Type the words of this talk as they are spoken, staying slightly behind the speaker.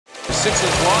Sixes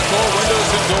lock all windows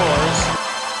and doors.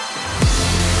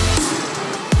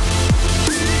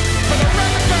 For the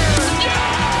record! Yeah!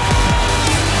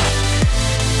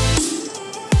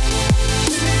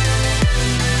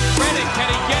 Reddick, can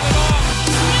he get it off?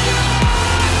 Yeah!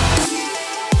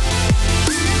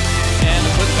 And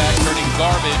the putback turning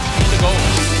garbage into goal.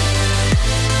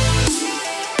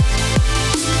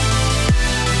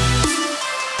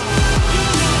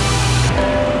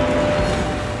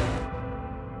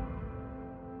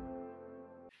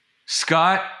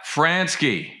 Scott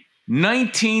Franzke,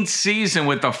 19th season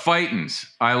with the Fightins.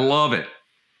 I love it.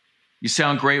 You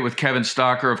sound great with Kevin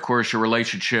Stocker. Of course, your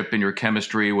relationship and your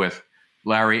chemistry with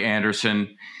Larry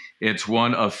Anderson. It's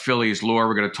one of Philly's lore.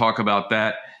 We're going to talk about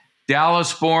that.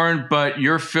 Dallas born, but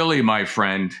you're Philly, my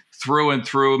friend, through and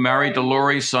through. Married to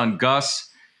Lori, son Gus,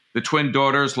 the twin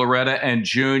daughters, Loretta and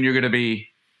June. You're going to be,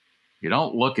 you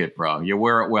don't look it, bro. You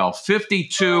wear it well.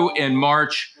 52 in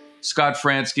March. Scott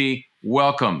Franzke,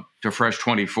 welcome to Fresh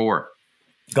 24.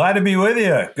 Glad to be with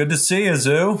you. Good to see you,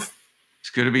 Zoo. It's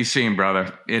good to be seen,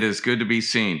 brother. It is good to be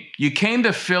seen. You came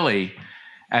to Philly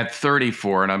at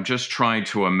 34, and I'm just trying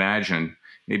to imagine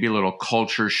maybe a little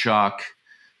culture shock.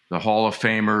 The Hall of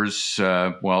Famers,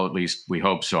 well, at least we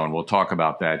hope so, and we'll talk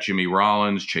about that. Jimmy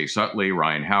Rollins, Chase Utley,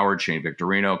 Ryan Howard, Shane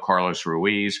Victorino, Carlos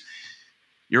Ruiz.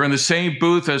 You're in the same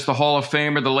booth as the Hall of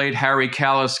Famer, the late Harry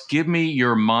Kalas. Give me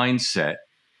your mindset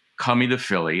coming to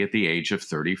Philly at the age of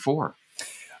 34.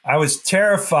 I was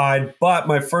terrified, but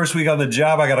my first week on the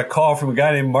job, I got a call from a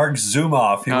guy named Marc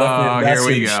Zumoff. He left me a message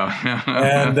here we go.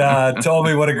 and told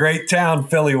me what a great town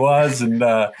Philly was and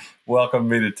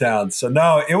welcomed me to town. So,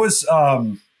 no, it was,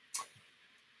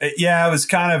 it was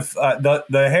kind of,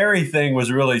 the Harry thing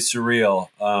was really surreal.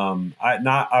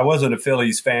 I wasn't a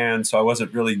Phillies fan, so I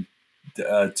wasn't really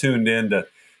tuned into,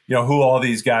 who all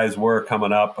these guys were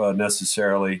coming up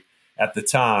necessarily at the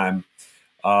time.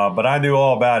 But I knew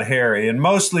all about Harry, and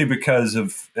mostly because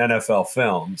of NFL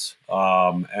films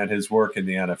and his work in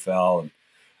the NFL.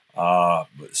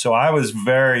 So I was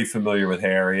very familiar with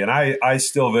Harry, and I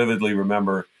still vividly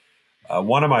remember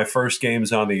one of my first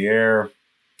games on the air.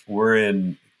 We're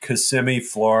in Kissimmee,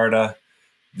 Florida,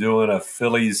 doing a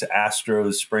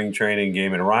Phillies-Astros spring training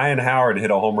game, and Ryan Howard hit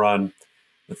a home run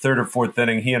the third or fourth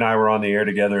inning. He and I were on the air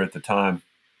together at the time.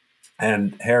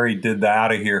 And Harry did the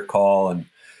out of here call, and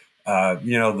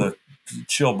the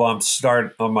chill bumps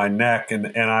start on my neck, and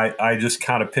I just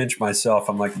kind of pinch myself.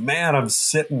 I'm like, man, I'm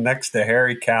sitting next to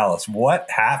Harry Kalas. What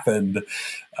happened?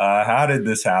 How did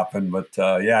this happen? But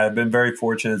I've been very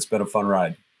fortunate. It's been a fun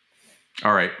ride.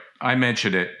 All right, I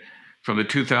mentioned it from the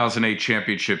 2008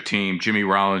 championship team. Jimmy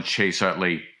Rollins, Chase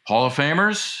Utley, Hall of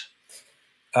Famers.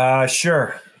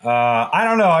 Sure. I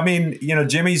don't know. I mean,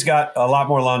 Jimmy's got a lot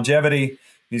more longevity.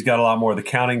 He's got a lot more of the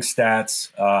counting stats.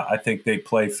 I think they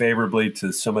play favorably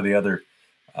to some of the other,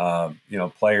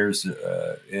 players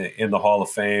in the Hall of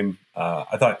Fame.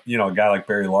 I thought, a guy like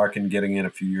Barry Larkin getting in a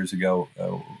few years ago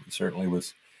certainly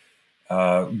was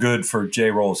good for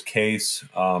J-Roll's case.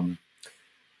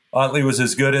 Utley was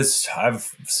as good as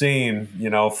I've seen,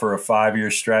 for a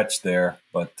 5-year stretch there.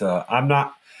 But I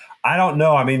don't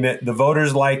know. I mean, the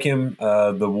voters like him.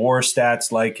 The WAR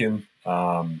stats like him.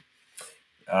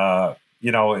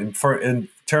 In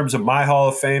terms of my Hall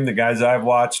of Fame, the guys I've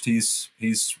watched, he's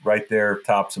right there,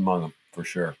 tops among them for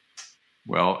sure.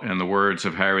 Well, in the words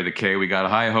of Harry the K, we got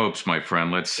high hopes, my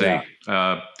friend. Let's see.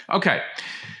 Yeah. Okay.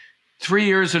 3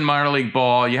 years in minor league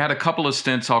ball. You had a couple of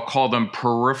stints, I'll call them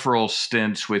peripheral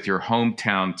stints, with your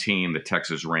hometown team, the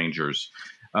Texas Rangers.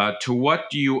 To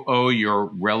what do you owe your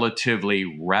relatively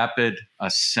rapid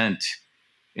ascent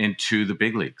into the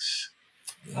big leagues?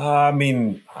 I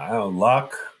don't know,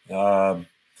 luck. I'm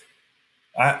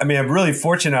really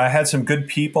fortunate. I had some good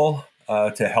people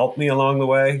to help me along the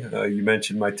way. You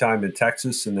mentioned my time in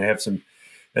Texas, and they had some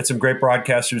great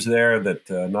broadcasters there that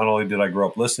not only did I grow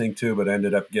up listening to, but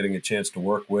ended up getting a chance to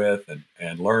work with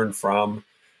and learn from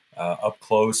up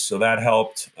close. So that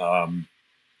helped. I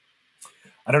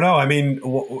don't know. I mean,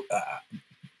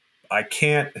 I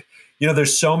can't.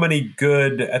 There's so many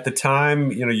good at the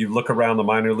time. You look around the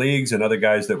minor leagues and other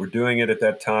guys that were doing it at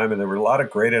that time, and there were a lot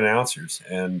of great announcers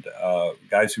and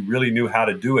guys who really knew how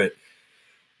to do it.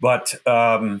 But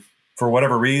for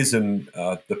whatever reason,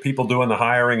 the people doing the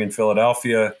hiring in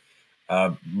Philadelphia,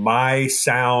 my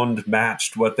sound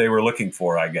matched what they were looking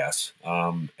for, I guess.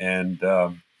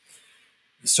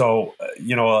 So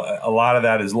a lot of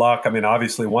that is luck. I mean,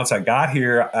 obviously, once I got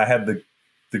here, I had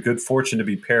the good fortune to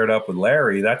be paired up with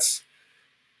Larry. That's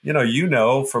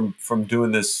from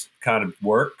doing this kind of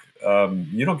work,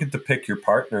 you don't get to pick your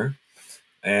partner,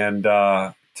 and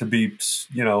to be,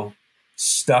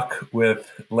 stuck with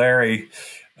Larry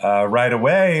right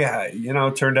away,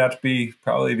 turned out to be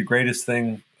probably the greatest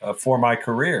thing for my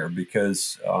career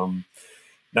because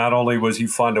not only was he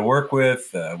fun to work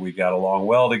with, we got along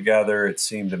well together. It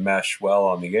seemed to mesh well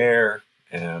on the air,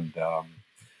 and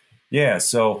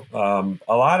so a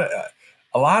lot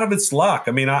of it's luck.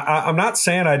 I mean, I'm not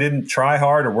saying I didn't try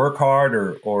hard or work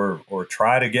hard or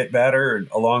try to get better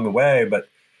along the way, but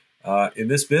in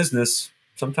this business,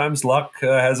 sometimes luck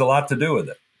has a lot to do with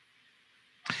it.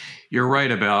 You're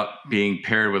right about being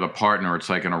paired with a partner. It's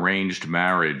like an arranged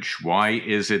marriage. Why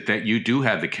is it that you do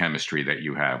have the chemistry that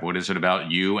you have? What is it about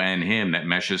you and him that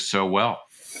meshes so well?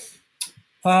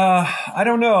 I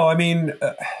don't know. I mean,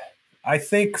 I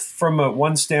think from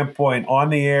one standpoint on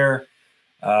the air,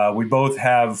 we both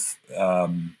have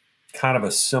kind of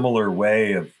a similar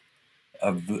way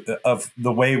of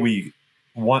the way we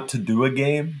want to do a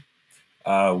game.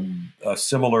 A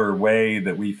similar way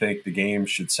that we think the game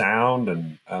should sound.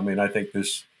 And I mean, I think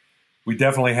we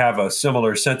definitely have a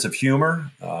similar sense of humor.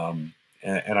 And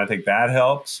I think that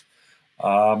helps.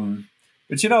 But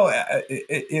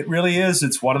it really is,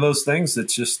 it's one of those things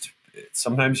that's just,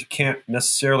 sometimes you can't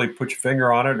necessarily put your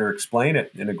finger on it or explain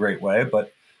it in a great way.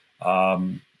 But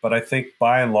I think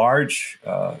by and large,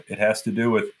 it has to do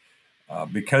with,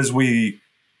 because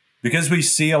we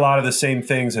see a lot of the same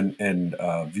things and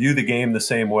view the game the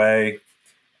same way,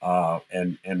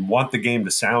 and want the game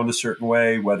to sound a certain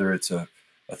way, whether it's a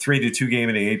 3-2 game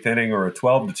in the eighth inning or a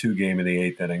 12-2 game in the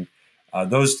eighth inning.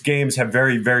 Those games have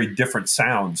very, very different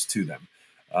sounds to them.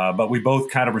 But we both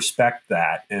kind of respect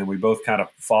that, and we both kind of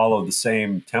follow the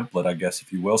same template, I guess,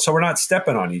 if you will. So we're not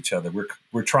stepping on each other.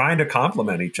 We're trying to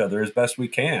complement each other as best we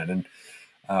can. And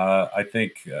I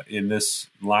think in this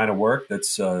line of work,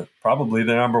 that's probably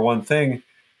the number one thing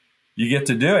you get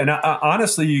to do. And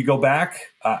honestly, you go back,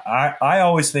 I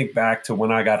always think back to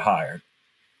when I got hired.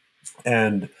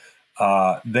 And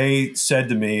they said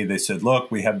to me,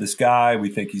 look, we have this guy. We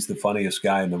think he's the funniest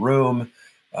guy in the room.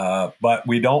 But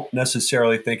we don't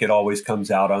necessarily think it always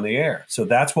comes out on the air. So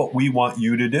that's what we want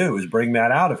you to do, is bring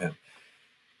that out of him.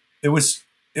 It was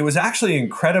actually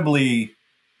incredibly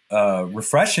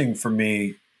refreshing for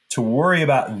me to worry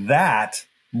about that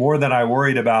more than I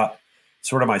worried about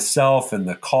sort of myself and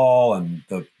the call and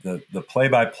the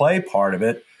play-by-play part of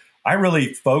it. I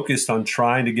really focused on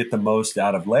trying to get the most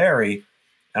out of Larry.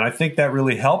 And I think that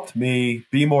really helped me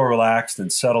be more relaxed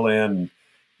and settle in.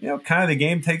 Kind of the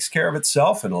game takes care of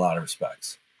itself in a lot of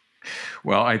respects.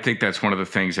 Well, I think that's one of the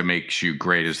things that makes you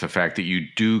great, is the fact that you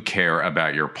do care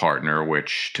about your partner,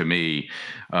 which to me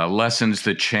lessens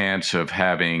the chance of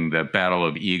having the battle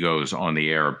of egos on the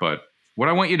air. But what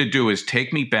I want you to do is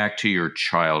take me back to your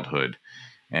childhood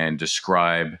and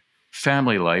describe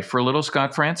family life for little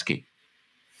Scott Franzke.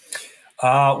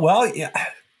 Well, yeah,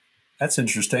 that's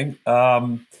interesting.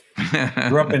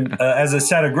 Grew up in, as I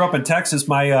said, I grew up in Texas.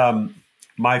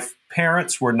 My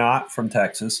parents were not from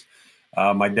Texas.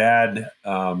 My dad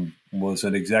was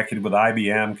an executive with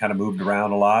IBM, kind of moved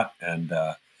around a lot, and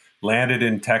landed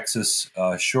in Texas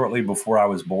shortly before I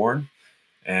was born,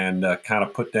 and kind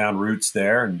of put down roots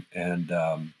there, and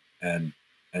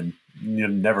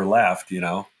never left.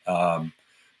 I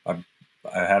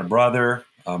had a brother.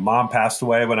 Mom passed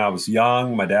away when I was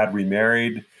young. My dad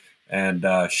remarried, and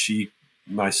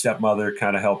my stepmother,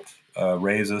 kind of helped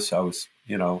raise us. I was,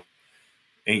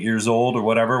 8 years old or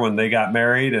whatever when they got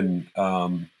married. And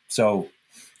so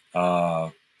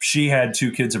she had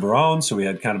 2 kids of her own. So we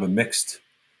had kind of a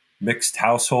mixed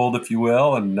household, if you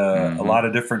will, and a lot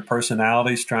of different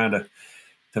personalities trying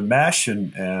to mesh.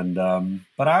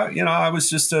 But I was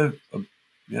just an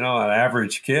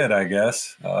average kid, I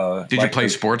guess. Did you play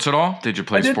sports at all? Did you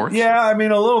play sports? Yeah, I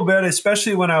mean, a little bit,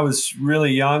 especially when I was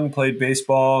really young. Played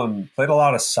baseball and played a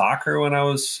lot of soccer when I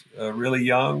was really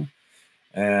young.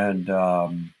 And,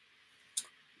 kind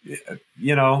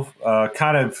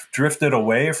of drifted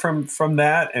away from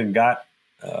that and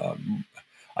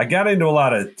I got into a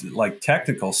lot of like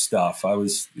technical stuff. I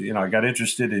got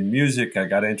interested in music. I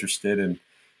got interested in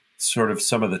sort of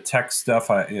some of the tech stuff.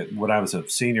 When I was a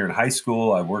senior in high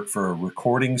school, I worked for a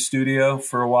recording studio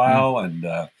for a while and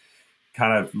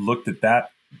kind of looked at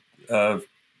that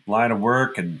line of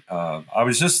work. And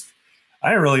I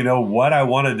didn't really know what I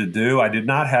wanted to do. I did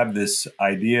not have this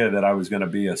idea that I was going to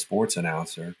be a sports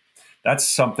announcer. That's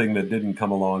something that didn't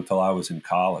come along until I was in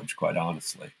college, quite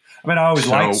honestly. I mean, I always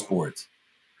liked sports.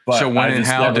 But so when and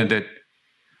how did it?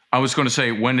 I was going to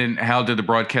say, when and how did the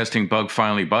broadcasting bug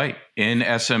finally bite? In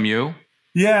SMU?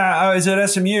 Yeah, I was at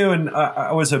SMU, and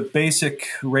I was a basic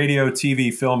radio,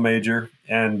 TV, film major,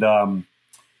 and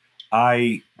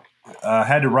I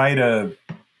had to write a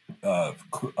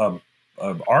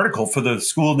article for the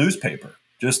school newspaper,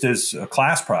 just as a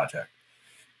class project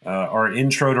or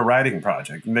intro to writing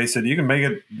project. And they said, you can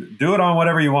do it on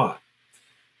whatever you want.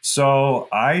 So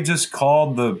I just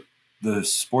called the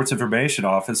sports information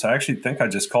office. I actually think I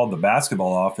just called the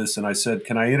basketball office, and I said,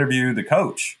 can I interview the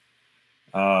coach?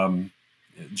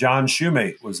 John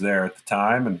Shoemate was there at the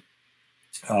time, and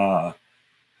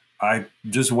I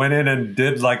just went in and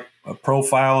did like a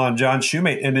profile on John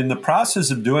Shoemate. And in the process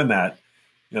of doing that,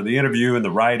 the interview and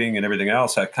the writing and everything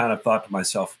else, I kind of thought to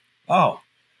myself, oh,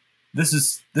 this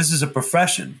is a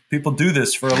profession. People do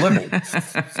this for a living.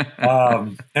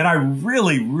 And I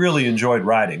really, really enjoyed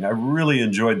writing. I really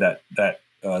enjoyed that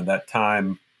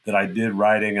time that I did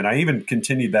writing. And I even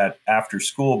continued that after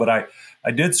school, but I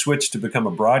did switch to become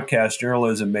a broadcast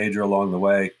journalism major along the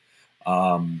way.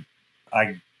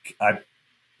 I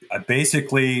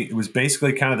basically, it was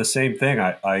basically kind of the same thing.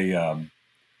 I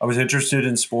was interested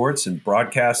in sports and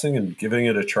broadcasting and giving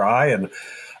it a try. And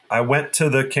I went to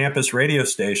the campus radio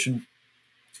station,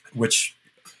 which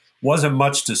wasn't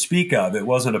much to speak of. It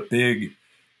wasn't a big,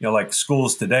 like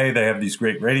schools today, they have these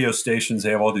great radio stations.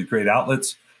 They have all these great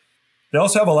outlets. They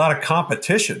also have a lot of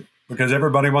competition because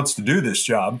everybody wants to do this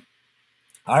job.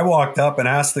 I walked up and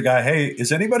asked the guy, hey,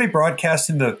 is anybody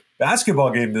broadcasting the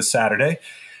basketball game this Saturday?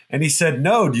 And he said,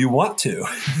 no, do you want to?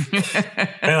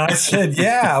 And I said,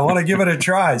 yeah, I want to give it a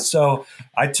try. So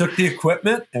I took the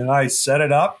equipment and I set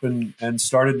it up and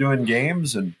started doing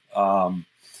games. And,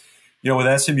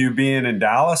 with SMU being in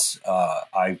Dallas,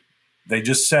 they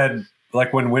just said,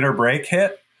 like when winter break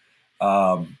hit,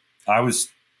 the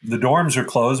dorms are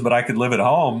closed, but I could live at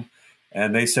home.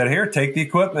 And they said, here, take the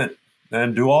equipment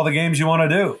and do all the games you want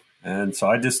to do. And so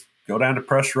I just go down to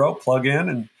Press Row, plug in,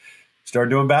 and start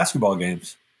doing basketball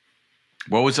games.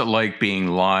 What was it like being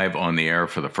live on the air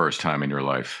for the first time in your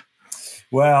life?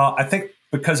 Well, I think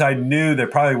because I knew there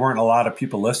probably weren't a lot of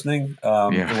people listening,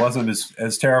 it wasn't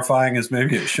as terrifying as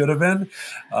maybe it should have been.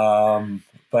 It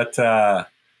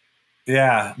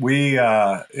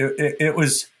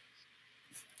was,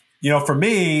 for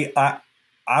me,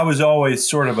 I was always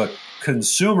sort of a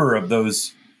consumer of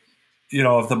those,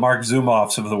 of the Marc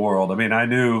Zumoffs of the world. I mean, I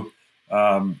knew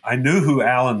who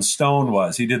Alan Stone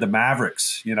was. He did the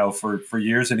Mavericks, for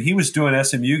years, and he was doing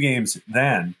SMU games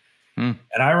then. And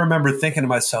I remember thinking to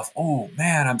myself, oh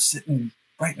man, I'm sitting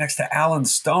right next to Alan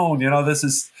Stone. This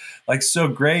is like so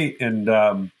great. And,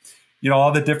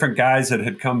 all the different guys that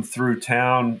had come through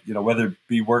town, whether it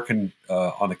be working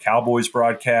on the Cowboys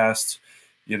broadcasts,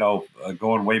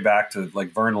 going way back to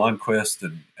like Vern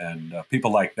Lundquist and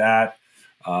people like that.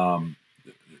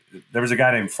 There was a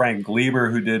guy named Frank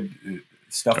Gleber who did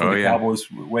stuff with the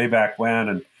Cowboys way back when.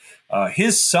 And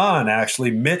his son, actually,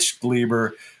 Mitch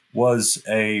Gleber, was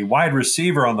a wide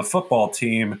receiver on the football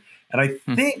team. And I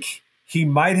think he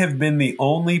might have been the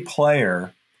only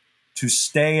player to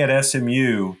stay at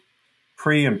SMU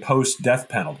pre and post death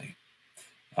penalty.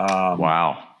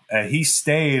 Wow. He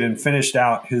stayed and finished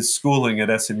out his schooling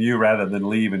at SMU rather than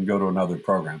leave and go to another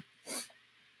program.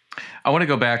 I want to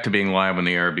go back to being live on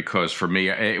the air because for me,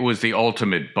 it was the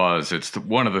ultimate buzz. It's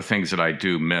one of the things that I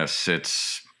do miss.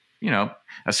 It's,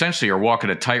 essentially you're walking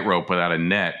a tightrope without a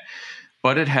net,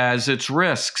 but it has its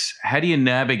risks. How do you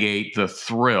navigate the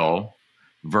thrill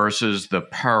versus the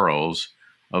perils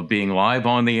of being live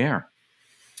on the air?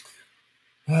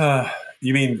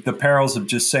 You mean the perils of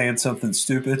just saying something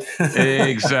stupid?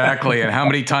 Exactly. And how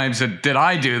many times did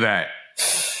I do that?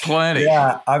 Plenty.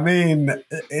 Yeah, I mean,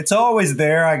 it's always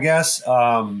there, I guess.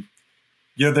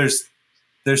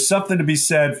 There's something to be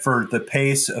said for the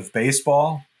pace of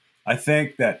baseball. I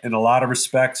think that in a lot of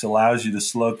respects allows you to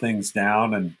slow things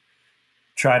down and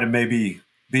try to maybe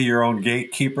be your own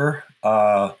gatekeeper.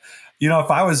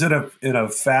 If I was in a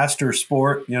faster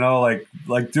sport,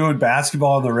 like doing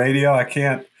basketball on the radio, I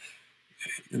can't.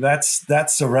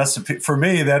 That's a recipe for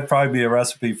me. That'd probably be a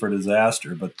recipe for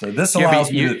disaster. But this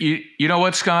allows me. You know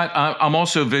what, Scott? I'm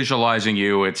also visualizing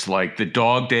you. It's like the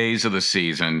dog days of the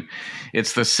season.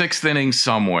 It's the sixth inning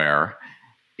somewhere.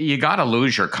 You got to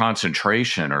lose your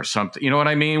concentration or something. You know what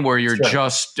I mean? Where you're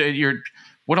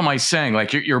What am I saying?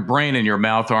 Like your brain and your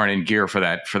mouth aren't in gear for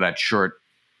that short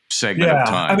segment of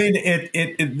time. I mean,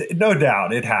 it no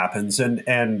doubt it happens, and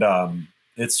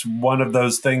it's one of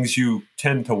those things you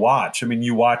tend to watch. I mean,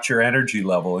 you watch your energy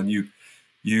level, and you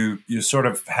sort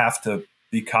of have to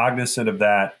be cognizant of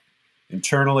that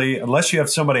internally, unless you have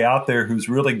somebody out there who's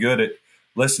really good at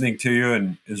listening to you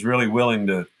and is really willing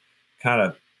to kind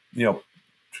of,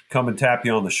 come and tap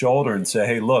you on the shoulder and say,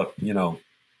 hey, look,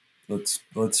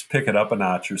 let's pick it up a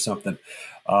notch or something.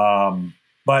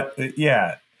 But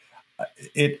yeah,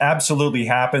 it absolutely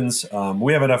happens.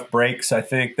 We have enough breaks, I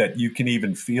think, that you can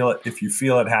even feel it. If you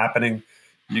feel it happening,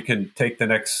 you can take the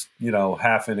next,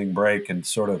 half inning break and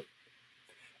sort of,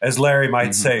 as Larry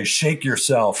might say, shake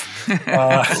yourself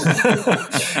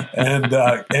and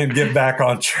get back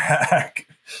on track.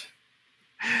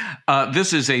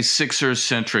 This is a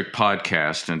Sixers-centric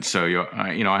podcast, and so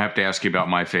I have to ask you about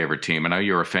my favorite team. I know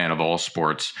you're a fan of all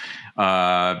sports,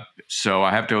 so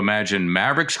I have to imagine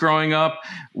Mavericks growing up.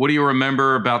 What do you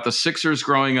remember about the Sixers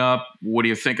growing up? What do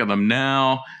you think of them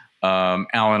now?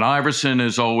 Allen Iverson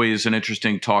is always an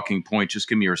interesting talking point. Just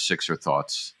give me your Sixer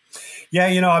thoughts.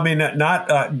 Yeah,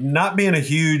 not being a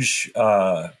huge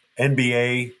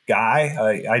NBA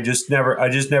guy, I just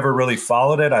never really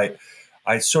followed it.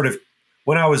 I sort of,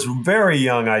 when I was very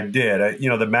young, I did.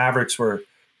 The Mavericks were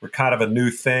kind of a new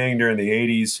thing during the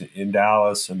 '80s in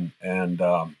Dallas, and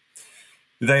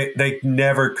they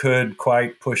never could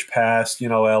quite push past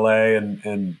LA and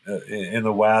in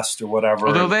the West or whatever.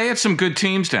 Although they had some good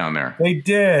teams down there. They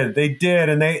did,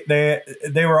 and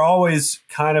they were always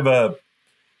kind of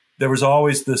there was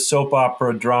always the soap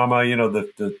opera drama,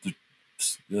 the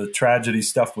tragedy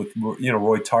stuff with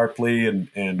Roy Tarpley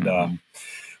and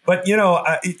but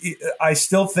I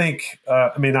still think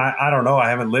I don't know, I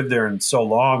haven't lived there in so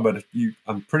long, but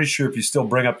I'm pretty sure if you still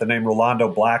bring up the name Rolando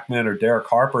Blackman or Derek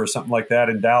Harper or something like that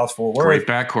in Dallas Fort Worth, great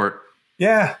backcourt.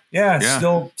 Yeah.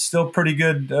 Still pretty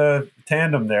good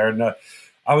tandem there. And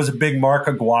I was a big Mark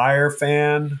Aguirre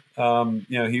fan.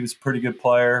 He was a pretty good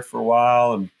player for a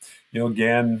while, and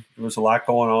again, there was a lot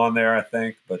going on there, I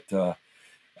think. But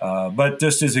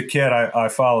just as a kid, I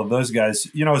followed those guys.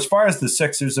 As far as the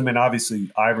Sixers,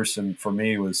 obviously Iverson for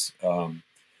me was the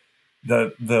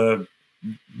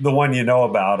one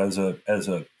about as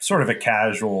a sort of a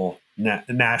casual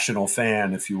national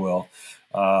fan, if you will.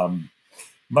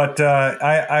 But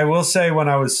I will say, when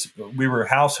we were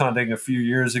house hunting a few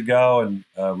years ago, and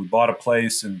we bought a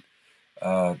place in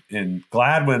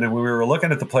Gladwin, and when we were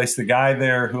looking at the place, the guy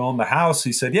there who owned the house,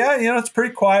 he said, "Yeah, it's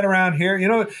pretty quiet around here. It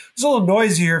was a little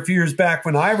noisy here a few years back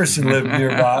when Iverson lived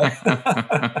nearby."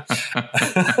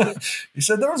 He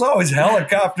said there was always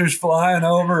helicopters flying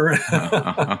over.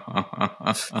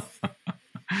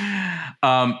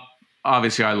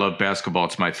 Obviously, I love basketball.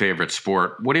 It's my favorite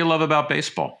sport. What do you love about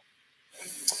baseball?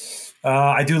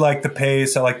 I do like the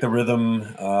pace. I like the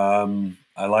rhythm.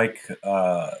 I like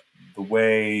the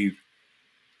way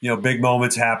big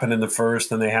moments happen in the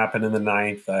first and they happen in the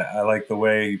ninth. I like the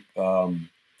way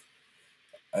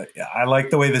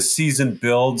the season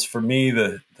builds. For me,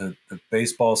 the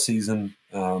baseball season,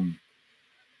 a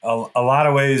lot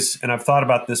of ways, and I've thought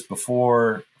about this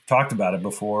before, talked about it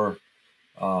before.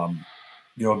 A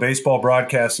baseball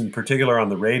broadcast, in particular on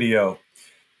the radio,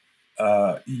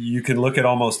 you can look at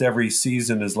almost every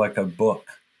season as like a book,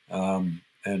 and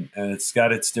it's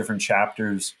got its different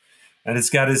chapters. And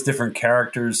it's got its different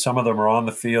characters. Some of them are on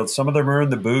the field. Some of them are in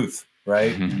the booth,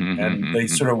 right? And they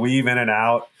sort of weave in and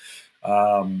out.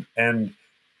 And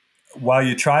while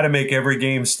you try to make every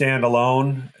game stand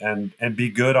alone and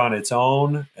be good on its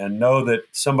own, and know that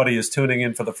somebody is tuning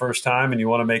in for the first time and you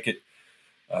want to make it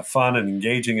fun and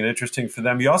engaging and interesting for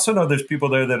them, you also know there's people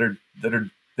there that are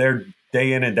there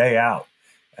day in and day out.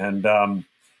 And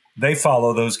they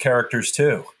follow those characters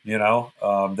too.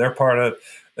 They're part of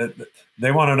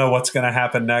they want to know what's going to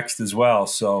happen next as well.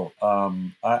 So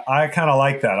I kind of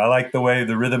like that. I like the way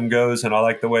the rhythm goes, and I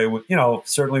like the way,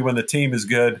 certainly when the team is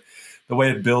good, the way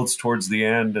it builds towards the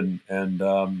end, and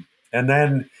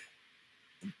then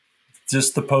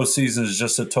just the postseason is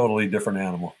just a totally different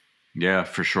animal. Yeah,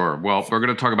 for sure. Well, we're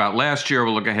going to talk about last year.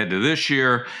 We'll look ahead to this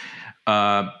year.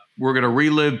 We're going to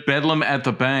relive Bedlam at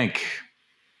the Bank.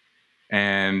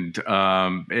 And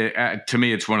to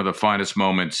me, it's one of the finest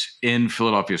moments in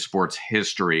Philadelphia sports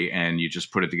history, and you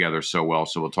just put it together so well.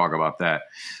 So we'll talk about that.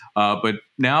 But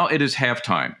now it is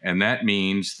halftime, and that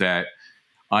means that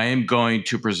I am going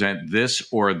to present this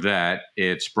or that.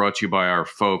 It's brought to you by our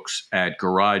folks at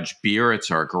Garage Beer. It's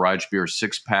our Garage Beer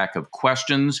 6-pack of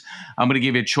questions. I'm going to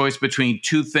give you a choice between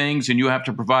two things, and you have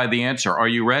to provide the answer. Are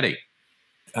you ready?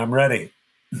 I'm ready.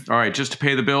 All right, just to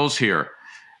pay the bills here.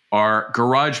 Our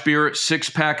Garage Beer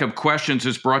 6-pack of questions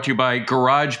is brought to you by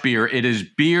Garage Beer. It is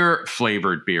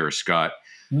beer-flavored beer, Scott.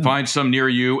 Find some near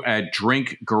you at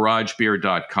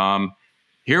drinkgaragebeer.com.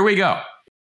 Here we go.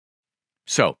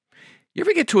 So, you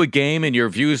ever get to a game and your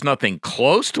view's nothing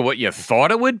close to what you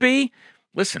thought it would be?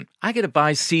 Listen, I get to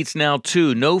buy seats now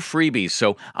too, no freebies,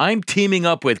 so I'm teaming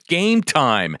up with Game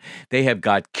Time. They have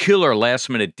got killer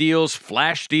last-minute deals,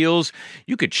 flash deals.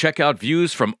 You could check out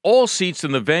views from all seats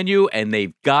in the venue, and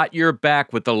they've got your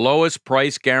back with the lowest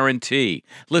price guarantee.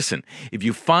 Listen, if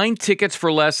you find tickets for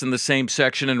less in the same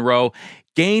section and row,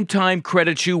 Game Time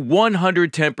credits you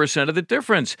 110% of the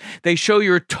difference. They show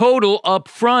your total up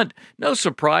front. No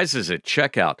surprises at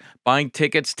checkout. Buying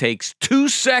tickets takes 2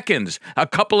 seconds. A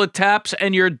couple of taps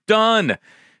and you're done.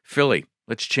 Philly,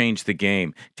 let's change the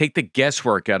game. Take the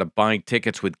guesswork out of buying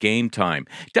tickets with Game Time.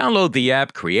 Download the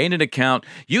app, create an account,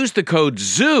 use the code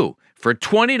ZOO for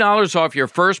 $20 off your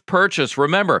first purchase.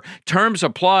 Remember, terms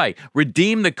apply.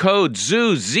 Redeem the code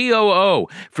ZOO, Z-O-O,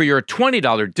 for your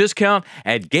 $20 discount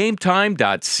at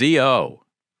gametime.co.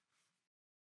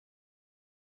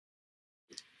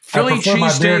 Philly I prefer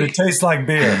my beer to cheesesteak. taste like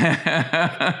beer.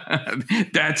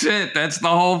 That's it. That's the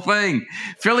whole thing.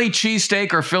 Philly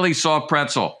cheesesteak or Philly soft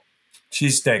pretzel?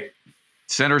 Cheesesteak.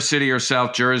 Center City or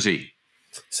South Jersey?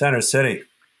 Center City.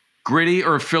 Gritty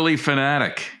or Philly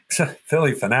fanatic?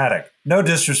 Philly fanatic. No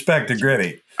disrespect to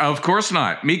Gritty. Of course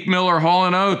not. Meek Mill or Hall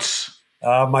 & Oates?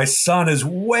 My son is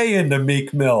way into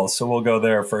Meek Mill, so we'll go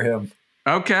there for him.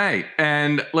 Okay.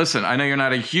 And listen, I know you're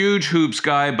not a huge hoops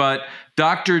guy, but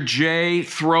Dr. J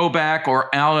throwback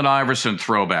or Allen Iverson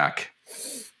throwback?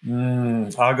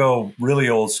 I'll go really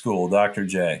old school, Dr.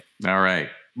 J. All right.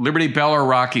 Liberty Bell or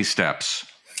Rocky Steps?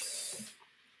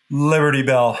 Liberty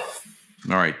Bell.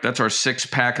 All right, that's our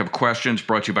 6-pack of questions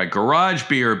brought to you by Garage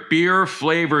Beer.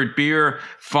 Beer-flavored beer.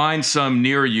 Find some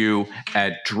near you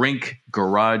at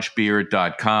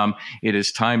drinkgaragebeer.com. It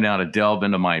is time now to delve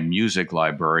into my music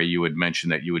library. You had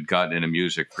mentioned that you had gotten into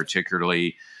music,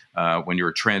 particularly when you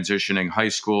were transitioning high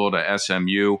school to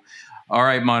SMU. All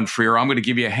right, Monfreer, I'm going to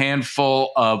give you a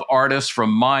handful of artists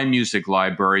from my music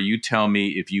library. You tell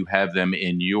me if you have them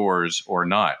in yours or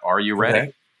not. Are you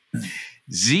ready? Okay.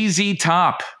 ZZ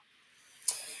Top.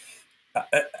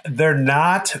 They're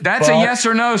not. That's a yes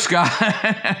or no, Scott.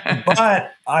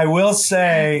 But I will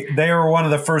say they were one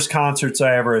of the first concerts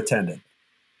I ever attended.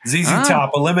 ZZ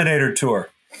Top Eliminator Tour.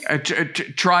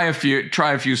 Try a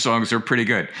few songs. They're pretty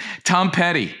good. Tom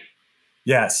Petty.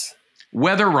 Yes.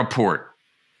 Weather Report.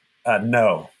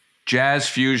 No. Jazz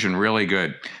Fusion. Really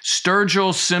good.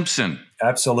 Sturgill Simpson.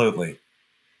 Absolutely.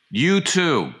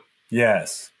 U2.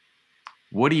 Yes.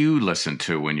 What do you listen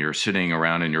to when you're sitting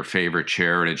around in your favorite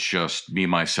chair and it's just me,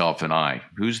 myself, and I?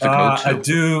 Who's the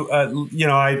go-to? I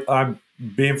do. I'm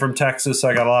being from Texas.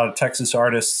 I got a lot of Texas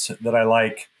artists that I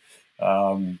like.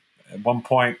 At one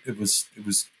point, it was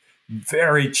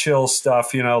very chill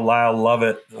stuff. Lyle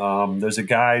Lovett. There's a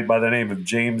guy by the name of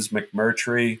James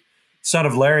McMurtry, son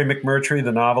of Larry McMurtry,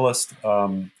 the novelist,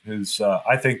 who's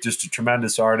I think just a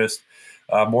tremendous artist.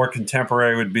 More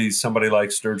contemporary would be somebody like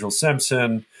Sturgill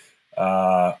Simpson.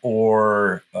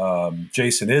 Or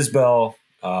Jason Isbell,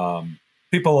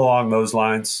 people along those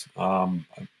lines.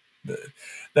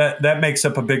 That makes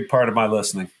up a big part of my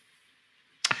listening.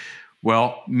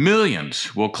 Well,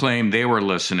 millions will claim they were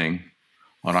listening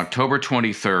on October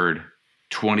 23rd,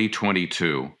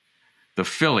 2022. The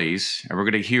Phillies, and we're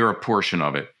going to hear a portion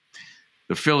of it.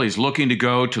 The Phillies looking to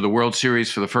go to the World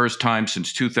Series for the first time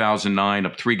since 2009,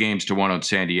 up 3-1 on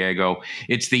San Diego.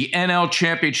 It's the NL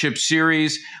Championship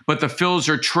Series, but the Phils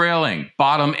are trailing,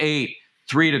 bottom 8,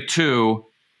 3-2.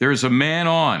 There's a man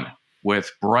on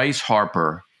with Bryce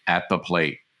Harper at the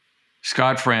plate.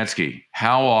 Scott Franzke,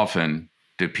 how often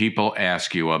do people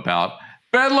ask you about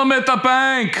Bedlam at the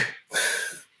Bank?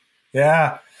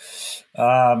 Yeah,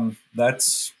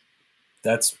 that's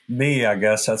me, I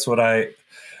guess. That's what I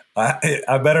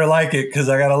better like it because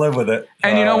I got to live with it.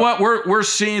 And you know what? We're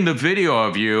seeing the video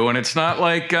of you, and it's not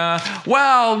like,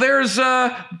 wow, there's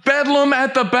Bedlam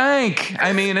at the Bank.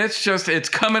 I mean, it's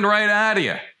coming right out of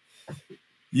you.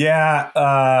 Yeah,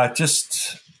 I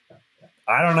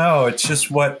don't know. It's just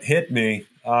what hit me.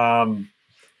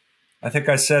 I think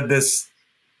I said this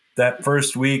that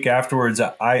first week afterwards.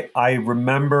 I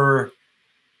remember,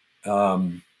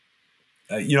 I'm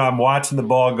watching the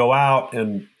ball go out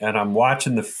and I'm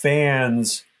watching the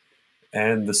fans,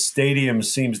 and the stadium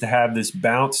seems to have this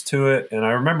bounce to it. And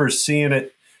I remember seeing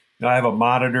it. I have a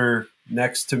monitor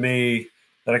next to me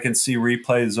that I can see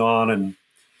replays on. And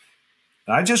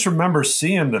I just remember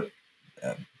seeing the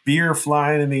beer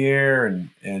flying in the air and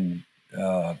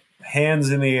hands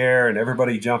in the air and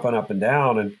everybody jumping up and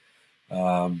down. And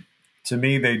to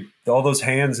me, all those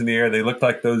hands in the air, they looked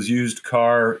like those used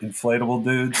car inflatable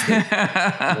dudes.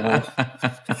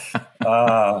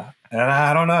 And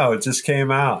I don't know, it just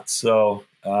came out. So,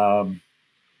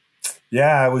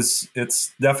 Yeah,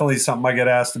 it's definitely something I get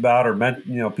asked about,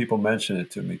 or people mention it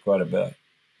to me quite a bit.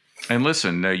 And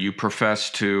listen, you profess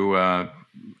to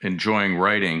enjoying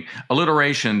writing.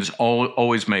 Alliterations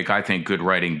always make, I think, good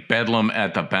writing. Bedlam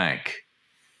at the bank.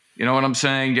 You know what I'm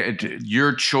saying?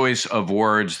 Your choice of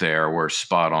words there were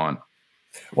spot on.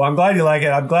 Well, I'm glad you like it.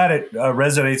 I'm glad it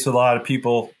resonates with a lot of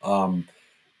people.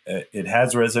 It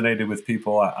has resonated with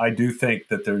people. I do think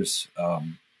that there's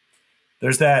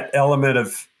that element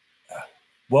of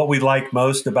what we like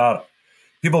most about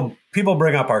people. People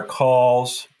bring up our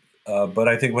calls, but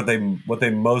I think what they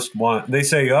most want, they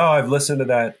say, "Oh, I've listened to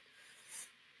that,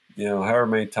 however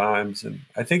many times," and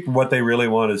I think what they really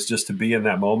want is just to be in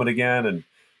that moment again, and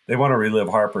they want to relive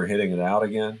Harper hitting it out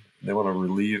again. They want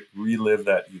to relive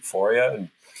that euphoria, and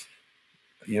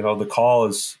the call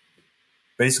is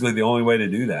basically the only way to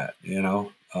do that.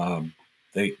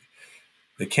 They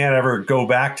can't ever go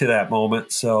back to that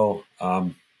moment, so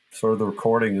sort of the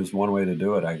recording is one way to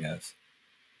do it, I guess.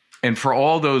 And for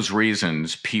all those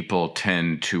reasons, people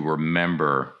tend to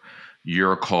remember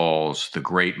your calls, the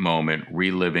great moment,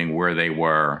 reliving where they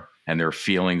were and their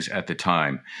feelings at the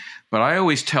time. But I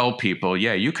always tell people,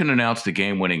 yeah, you can announce the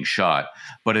game-winning shot,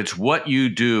 but it's what you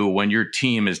do when your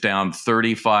team is down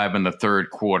 35 in the third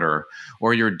quarter,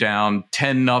 or you're down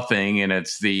 10-0 and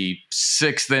it's the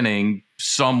sixth inning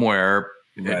somewhere,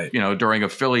 right, during a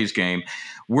Phillies game,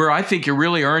 where I think you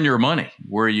really earn your money,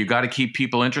 where you got to keep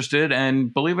people interested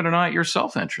and, believe it or not,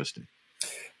 yourself interested.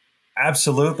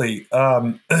 Absolutely.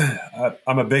 I'm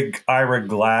a big Ira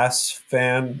Glass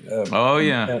fan of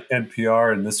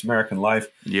NPR and This American Life.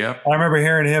 Yeah. I remember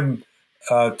hearing him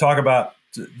talk about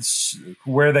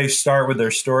where they start with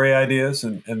their story ideas,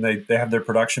 and they have their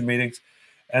production meetings.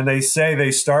 And they say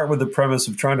they start with the premise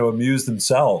of trying to amuse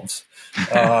themselves.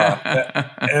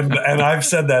 And I've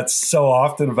said that so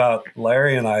often about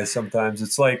Larry and I sometimes.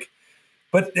 It's like,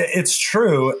 but it's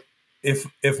true.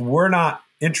 If we're not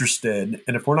interested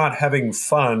and if we're not having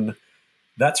fun,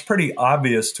 that's pretty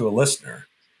obvious to a listener.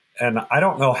 And I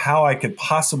don't know how I could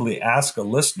possibly ask a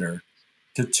listener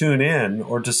to tune in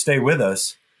or to stay with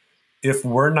us if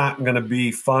we're not going to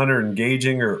be fun or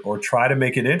engaging or try to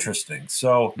make it interesting.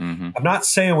 So I'm not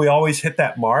saying we always hit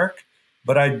that mark,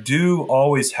 but I do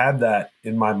always have that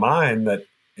in my mind that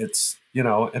it's,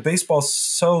 and baseball's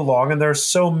so long and there's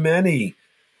so many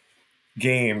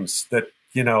games that,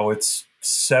 it's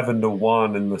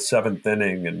 7-1 in the seventh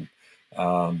inning. And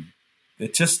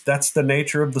that's the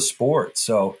nature of the sport.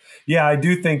 So, yeah, I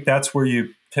do think that's where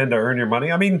you tend to earn your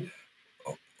money. I mean,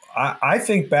 I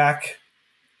think back,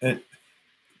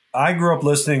 I grew up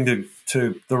listening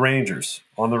to the Rangers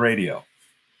on the radio,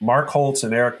 Mark Holtz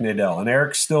and Eric Nadel. And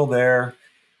Eric's still there.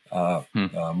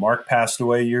 Mark passed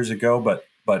away years ago,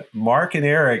 but Mark and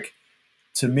Eric,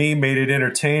 to me, made it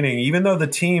entertaining, even though the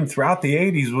team throughout the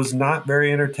 80s was not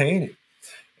very entertaining.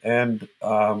 And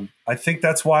I think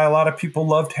that's why a lot of people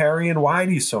loved Harry and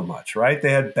Whitey so much, right?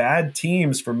 They had bad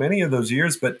teams for many of those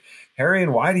years, but Harry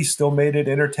and Whitey still made it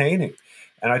entertaining.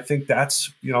 And I think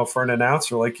that's, for an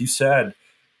announcer, like you said,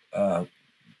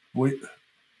 we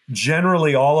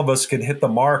generally, all of us can hit the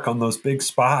mark on those big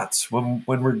spots when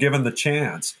we're given the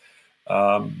chance.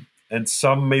 And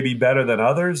some may be better than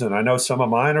others. And I know some of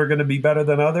mine are going to be better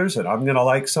than others, and I'm going to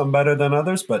like some better than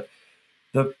others. But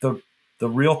the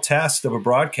real test of a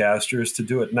broadcaster is to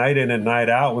do it night in and night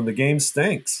out when the game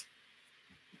stinks.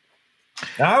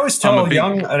 And I always tell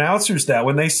young announcers that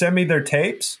when they send me their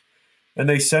tapes and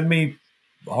they send me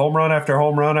home run after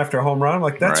home run after home run, I'm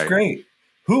like, that's great.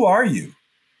 Who are you?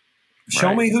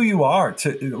 Show me who you are.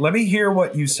 Let me hear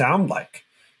what you sound like,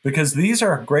 because these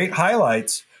are great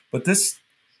highlights, but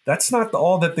that's not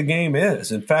all that the game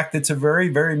is. In fact, it's a very,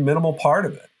 very minimal part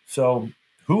of it. So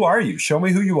who are you? Show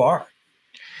me who you are.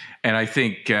 And I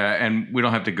think, and we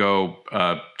don't have to go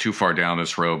too far down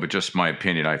this road, but just my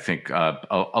opinion, I think a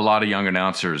lot of young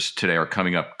announcers today are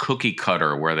coming up cookie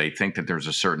cutter, where they think that there's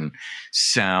a certain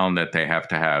sound that they have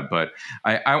to have. But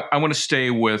I want to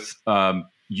stay with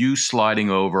you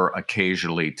sliding over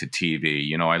occasionally to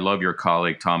TV. I love your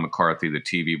colleague, Tom McCarthy, the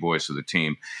TV voice of the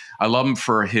team. I love him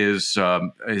for his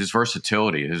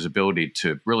versatility, his ability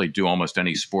to really do almost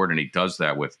any sport, and he does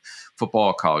that with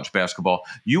football, college basketball.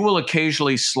 You will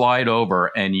occasionally slide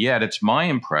over, and yet it's my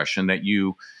impression that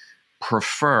you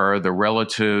prefer the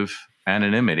relative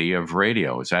anonymity of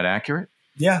radio. Is that accurate?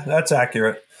 Yeah, that's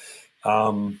accurate.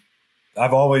 I've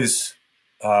always,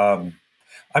 at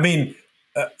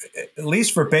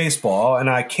least for baseball, and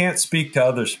I can't speak to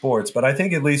other sports, but I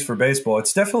think at least for baseball,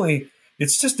 it's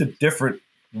just a different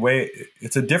way.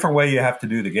 It's a different way you have to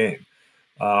do the game.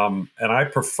 And I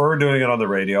prefer doing it on the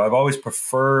radio. I've always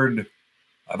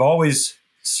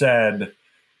said,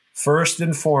 first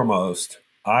and foremost,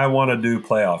 I want to do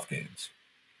playoff games.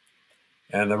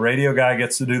 And the radio guy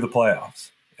gets to do the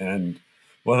playoffs. And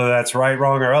whether that's right,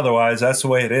 wrong, or otherwise, that's the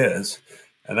way it is.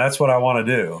 And that's what I want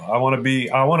to do. I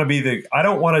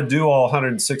don't want to do all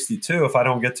 162 if I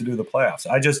don't get to do the playoffs.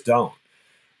 I just don't.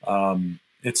 To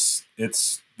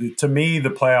me, the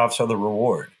playoffs are the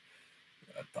reward.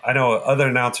 I know other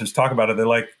announcers talk about it. They're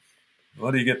like,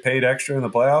 well, do you get paid extra in the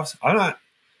playoffs? I'm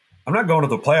not going to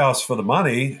the playoffs for the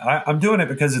money. I'm doing it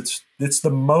because it's the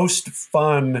most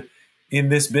fun in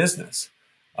this business.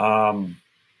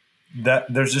 That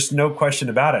there's just no question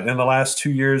about it. And the last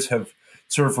 2 years have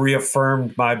sort of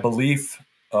reaffirmed my belief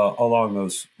along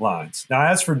those lines. Now,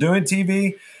 as for doing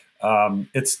TV,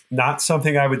 it's not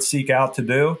something I would seek out to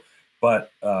do,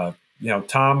 but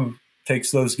Tom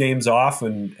takes those games off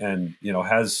and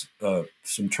has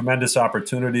some tremendous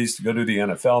opportunities to go to the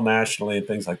NFL nationally and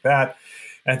things like that.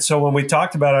 And so when we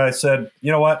talked about it, I said,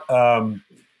 you know what?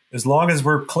 As long as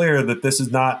we're clear that this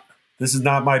is not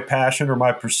my passion or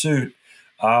my pursuit,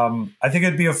 I think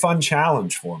it'd be a fun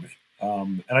challenge for me.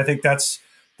 And I think that's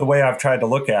the way I've tried to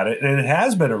look at it. And it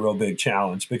has been a real big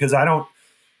challenge because like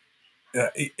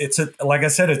I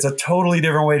said, it's a totally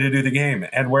different way to do the game.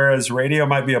 And whereas radio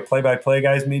might be a play-by-play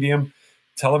guy's medium,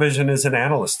 television is an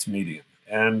analyst's medium.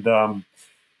 And,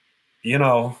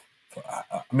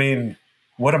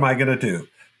 what am I going to do?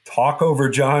 Talk over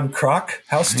John Kruk?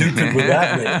 How stupid would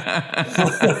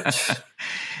that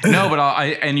be? No, but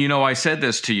I said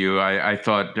this to you. I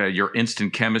thought your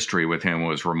instant chemistry with him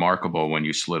was remarkable when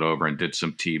you slid over and did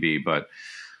some TV. But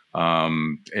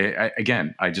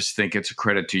again, I just think it's a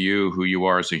credit to you, who you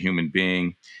are as a human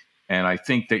being. And I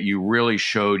think that you really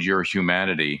showed your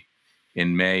humanity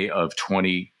in May of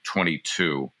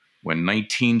 2022 when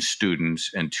 19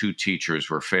 students and 2 teachers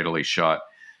were fatally shot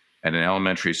at an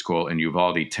elementary school in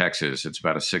Uvalde, Texas. It's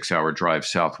about a 6-hour drive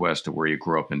southwest of where you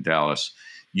grew up in Dallas.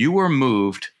 You were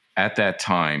moved at that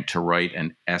time to write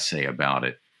an essay about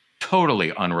it,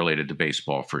 totally unrelated to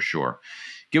baseball for sure.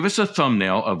 Give us a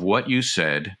thumbnail of what you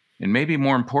said, and maybe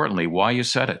more importantly, why you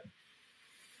said it.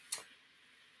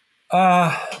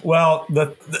 Well,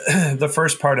 the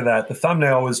first part of that, the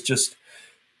thumbnail was just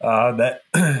that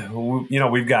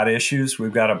we've got issues,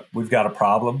 we've got a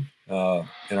problem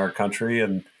in our country,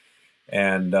 and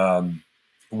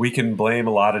we can blame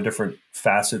a lot of different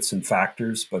facets and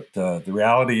factors, but the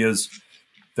reality is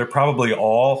they're probably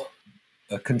all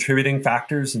contributing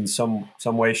factors in some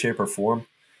way, shape, or form.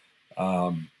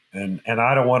 And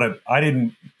I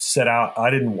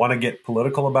didn't want to get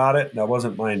political about it. That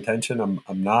wasn't my intention.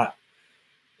 I'm not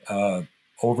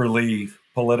overly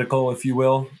political, if you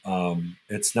will.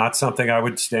 It's not something I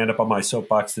would stand up on my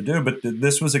soapbox to do, but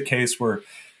this was a case where,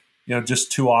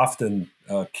 just too often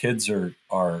kids are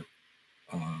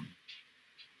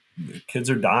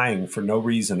dying for no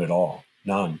reason at all,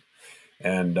 none.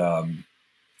 And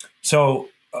so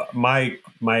my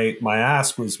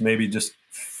ask was maybe just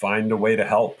find a way to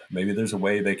help. Maybe there's a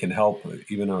way they can help,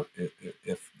 even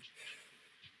if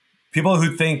people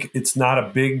who think it's not a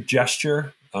big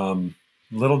gesture,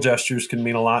 little gestures can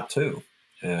mean a lot too.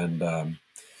 And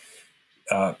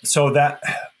so that,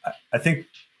 I think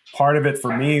part of it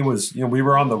for me was, we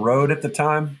were on the road at the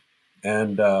time,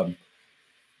 and a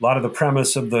lot of the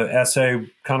premise of the essay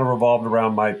kind of revolved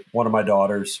around one of my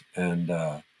daughters, and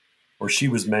where she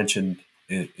was mentioned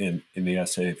in the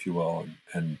essay, if you will.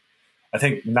 And I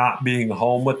think not being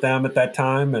home with them at that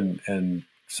time and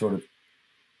sort of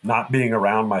not being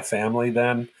around my family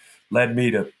then led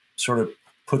me to sort of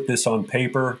put this on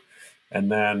paper. And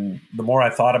then the more I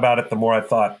thought about it, the more I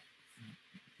thought,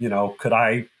 could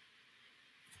I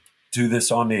do this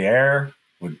on the air?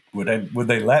 Would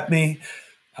they let me?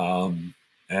 And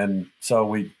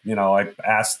so I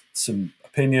asked some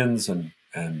opinions, and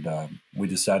we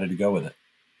decided to go with it.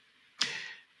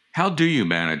 How do you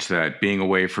manage that, being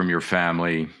away from your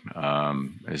family?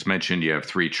 As mentioned, you have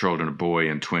 3 children, a boy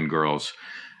and twin girls.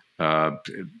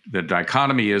 The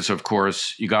dichotomy is, of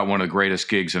course, you got one of the greatest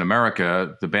gigs in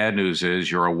America. The bad news is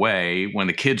you're away when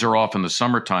the kids are off in the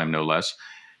summertime, no less.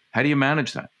 How do you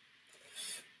manage that?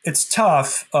 It's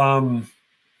tough.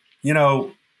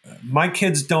 My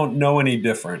kids don't know any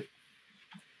different.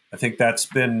 I think that's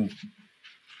been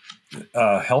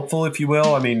helpful, if you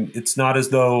will. I mean, it's not as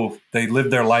though they lived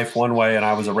their life one way and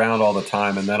I was around all the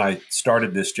time, and then I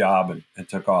started this job and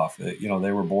took off. They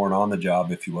were born on the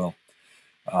job, if you will.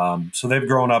 So they've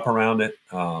grown up around it.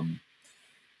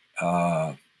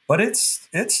 But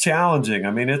it's challenging.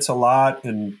 I mean, it's a lot.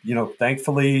 And,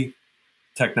 thankfully,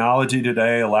 technology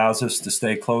today allows us to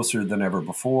stay closer than ever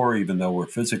before, even though we're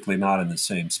physically not in the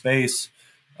same space.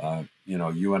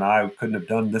 You and I couldn't have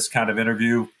done this kind of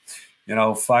interview,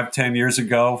 5-10 years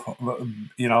ago,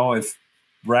 if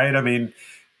right. I mean,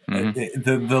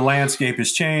 the landscape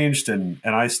has changed, and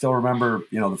I still remember,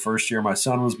 the first year my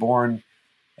son was born,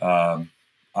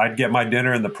 I'd get my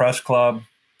dinner in the press club,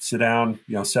 sit down,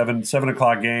 7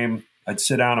 o'clock game. I'd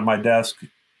sit down at my desk,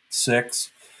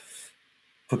 6,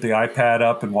 put the iPad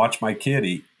up and watch my kid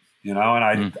eat, and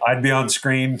I'd be on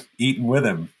screen eating with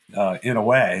him, in a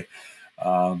way.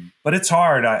 But it's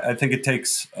hard. I think it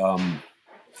takes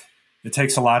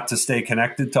a lot to stay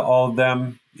connected to all of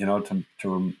them,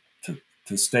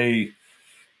 to stay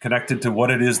connected to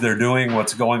what it is they're doing,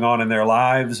 what's going on in their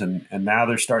lives. And now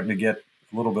they're starting to get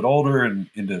a little bit older and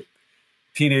into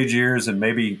teenage years, and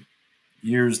maybe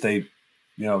years they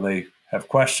have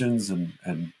questions and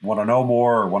want to know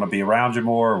more, or want to be around you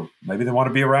more, or maybe they want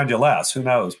to be around you less. Who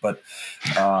knows? But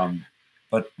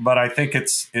I think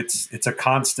it's a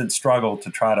constant struggle to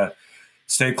try to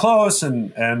stay close.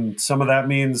 And some of that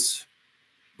means,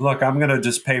 look, I'm going to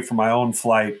just pay for my own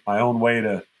flight, my own way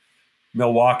to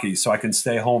Milwaukee, so I can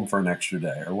stay home for an extra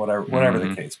day, or whatever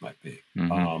the case might be.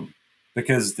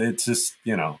 Because it's just,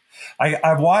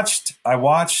 I watched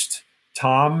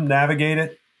Tom navigate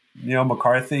it,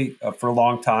 McCarthy, for a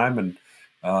long time. And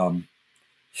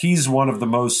he's one of the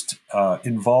most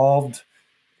involved,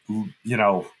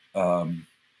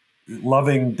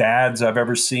 loving dads I've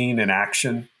ever seen in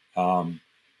action. And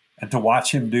to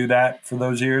watch him do that for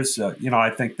those years, I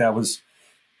think that was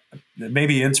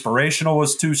maybe inspirational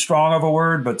was too strong of a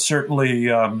word, but certainly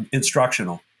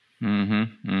instructional.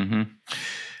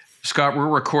 Scott, we're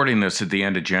recording this at the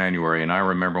end of January, and I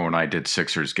remember when I did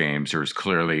Sixers games, there was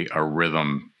clearly a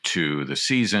rhythm to the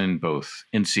season, both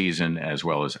in season as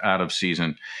well as out of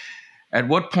season. At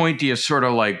what point do you sort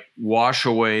of like wash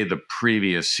away the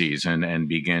previous season and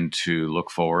begin to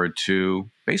look forward to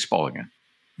baseball again?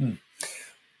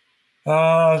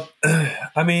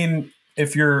 I mean,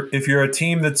 if you're a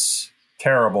team that's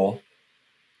terrible,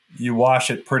 you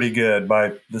wash it pretty good.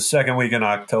 By the second week in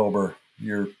October,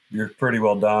 you're pretty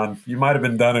well done. You might have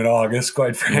been done in August,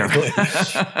 quite frankly.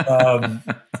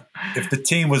 If the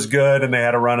team was good and they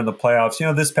had a run in the playoffs,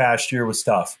 this past year was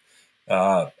tough.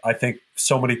 I think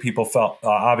so many people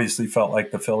obviously felt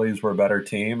like the Phillies were a better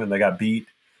team, and they got beat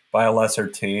by a lesser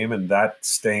team, and that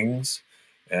stings.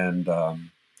 And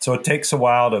so it takes a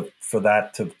while for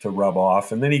that to rub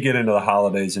off, and then you get into the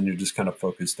holidays and you're just kind of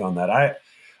focused on that.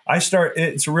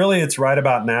 It's right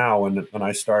about now when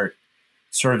I start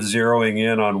sort of zeroing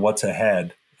in on what's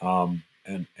ahead, and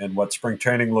what spring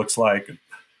training looks like, and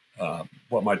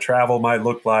what my travel might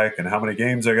look like, and how many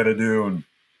games I got to do, and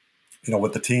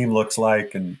what the team looks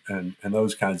like, and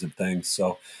those kinds of things.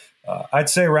 So I'd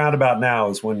say around about now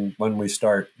is when we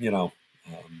start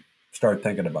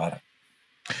thinking about it.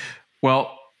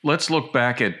 Well, let's look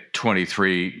back at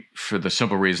 23 for the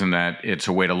simple reason that it's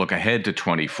a way to look ahead to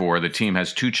 24. The team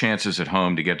has 2 chances at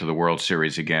home to get to the World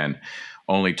Series again,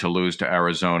 only to lose to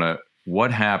Arizona.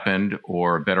 What happened,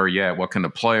 or better yet, what can the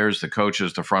players, the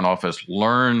coaches, the front office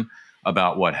learn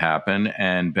about what happened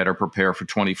and better prepare for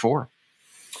 24?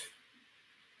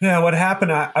 Yeah, what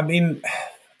happened? I mean,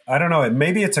 I don't know.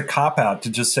 Maybe it's a cop-out to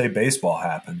just say baseball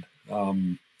happened.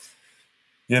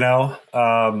 They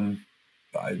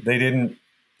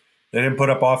didn't put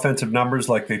up offensive numbers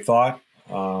like they thought,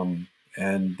 and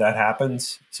that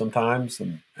happens sometimes.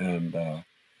 And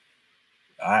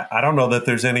I don't know that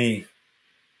there's any.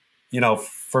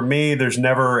 For me, there's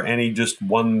never any just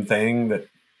one thing that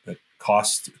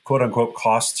costs, quote unquote,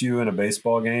 costs you in a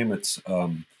baseball game. It's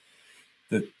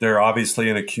that they're obviously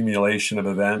an accumulation of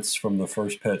events from the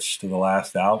first pitch to the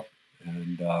last out,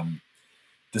 and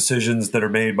decisions that are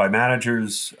made by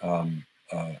managers,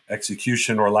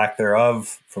 execution or lack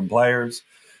thereof from players.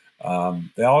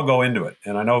 They all go into it.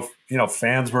 And I know,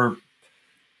 fans go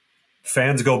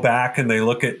back and they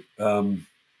look at,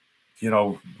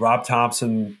 Rob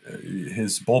Thompson,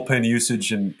 his bullpen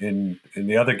usage in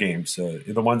the other games,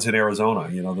 the ones in Arizona,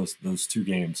 those 2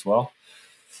 games. Well,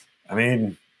 I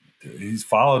mean, he's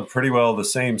followed pretty well the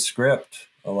same script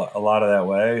a lot of that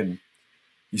way. And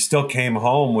he still came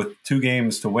home with 2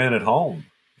 games to win at home,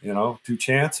 2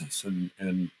 chances,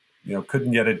 and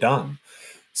couldn't get it done.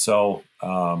 So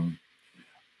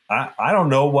I don't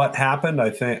know what happened. I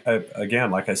think,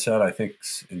 again, like I said, I think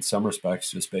in some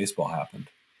respects just baseball happened.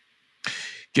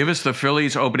 Give us the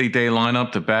Phillies opening day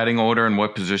lineup, the batting order, and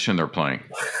what position they're playing.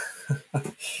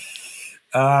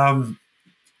 I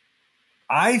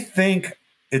think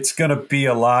it's going to be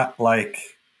a lot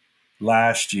like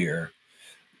last year,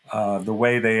 the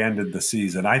way they ended the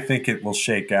season. I think it will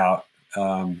shake out.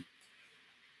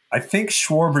 I think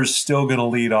Schwarber's still going to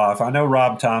lead off. I know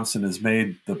Rob Thompson has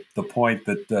made the point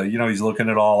that, he's looking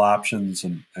at all options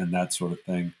and that sort of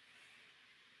thing.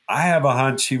 I have a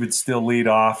hunch he would still lead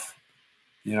off,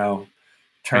 Turner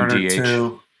and DH.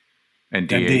 2. And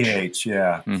DH. And DH,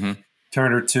 yeah. Mm-hmm.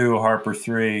 Turner 2, Harper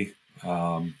 3.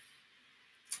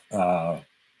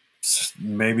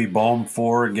 Maybe Bohm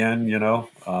 4 again,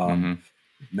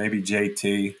 maybe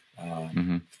JT.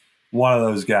 One of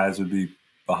those guys would be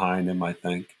behind him, I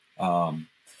think.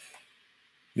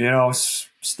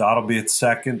 Stott will be at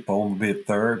second, Bohm will be at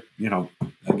third.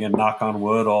 Again, knock on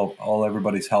wood, all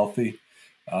everybody's healthy.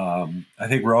 I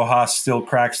think Rojas still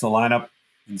cracks the lineup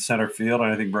in center field,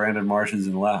 and I think Brandon Marsh is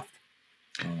in left.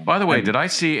 By the way, did I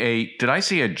see a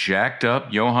jacked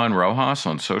up Johan Rojas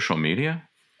on social media?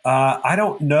 I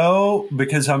don't know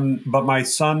but my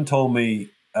son told me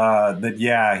that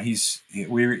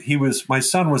my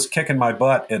son was kicking my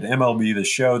butt at MLB The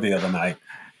Show the other night,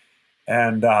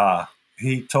 and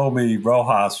he told me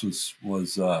Rojas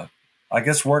was I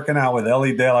guess working out with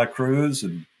Ellie De La Cruz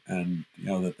and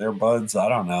that they're buds. I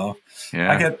don't know.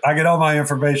 Yeah. I get all my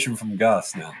information from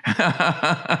Gus now.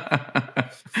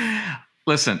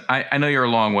 Listen, I know you're a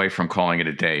long way from calling it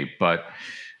a day, but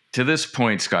to this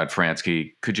point, Scott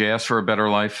Franzke, could you ask for a better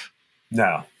life?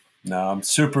 No, I'm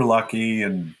super lucky,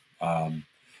 and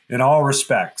in all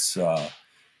respects,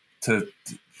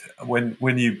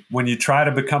 when you try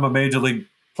to become a major league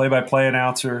play-by-play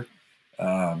announcer,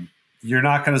 you're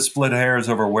not going to split hairs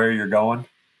over where you're going.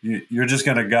 You're just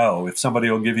going to go. If somebody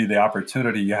will give you the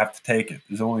opportunity, you have to take it.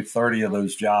 There's only 30 of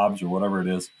those jobs or whatever it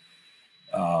is.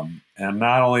 And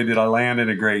not only did I land in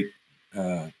a great,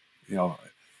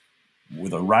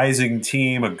 with a rising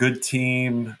team, a good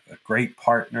team, a great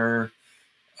partner,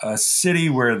 a city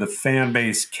where the fan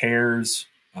base cares.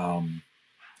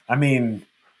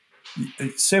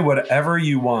 Say whatever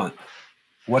you want,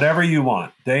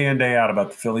 day in, day out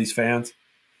about the Phillies fans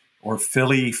or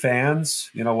Philly fans,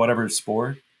 whatever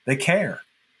sport, they care.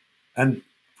 And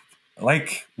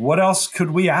what else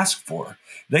could we ask for?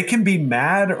 They can be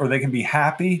mad or they can be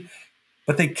happy,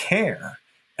 but they care.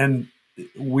 And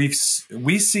we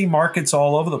see markets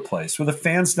all over the place where the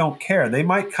fans don't care. They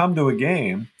might come to a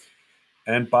game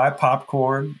and buy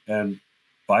popcorn and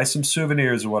buy some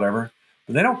souvenirs or whatever,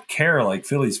 but they don't care like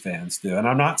Phillies fans do. And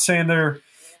I'm not saying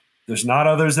there's not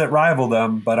others that rival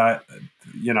them, but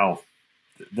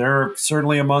they're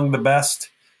certainly among the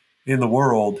best in the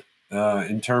world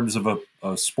in terms of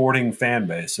a sporting fan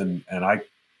base. And I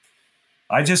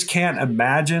just can't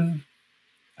imagine.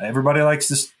 Everybody likes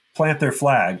to plant their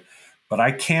flag, but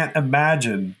I can't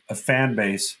imagine a fan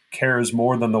base cares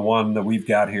more than the one that we've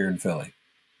got here in Philly.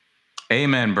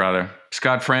 Amen, brother.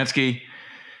 Scott Franzke,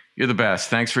 you're the best.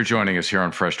 Thanks for joining us here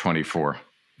on Fresh 24.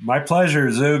 My pleasure,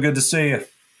 Zoo. Good to see you.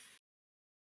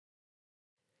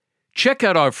 Check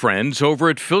out our friends over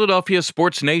at Philadelphia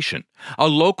Sports Nation, a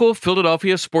local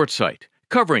Philadelphia sports site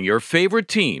covering your favorite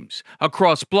teams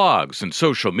across blogs and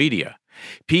social media.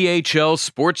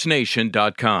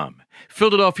 PHLSportsNation.com.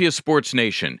 Philadelphia Sports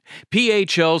Nation.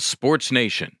 PHL Sports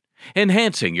Nation.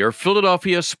 Enhancing your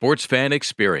Philadelphia sports fan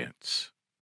experience.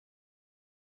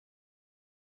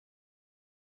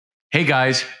 Hey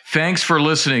guys, thanks for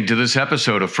listening to this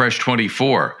episode of Fresh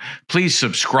 24. Please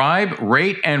subscribe,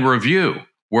 rate, and review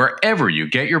wherever you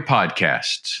get your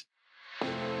podcasts.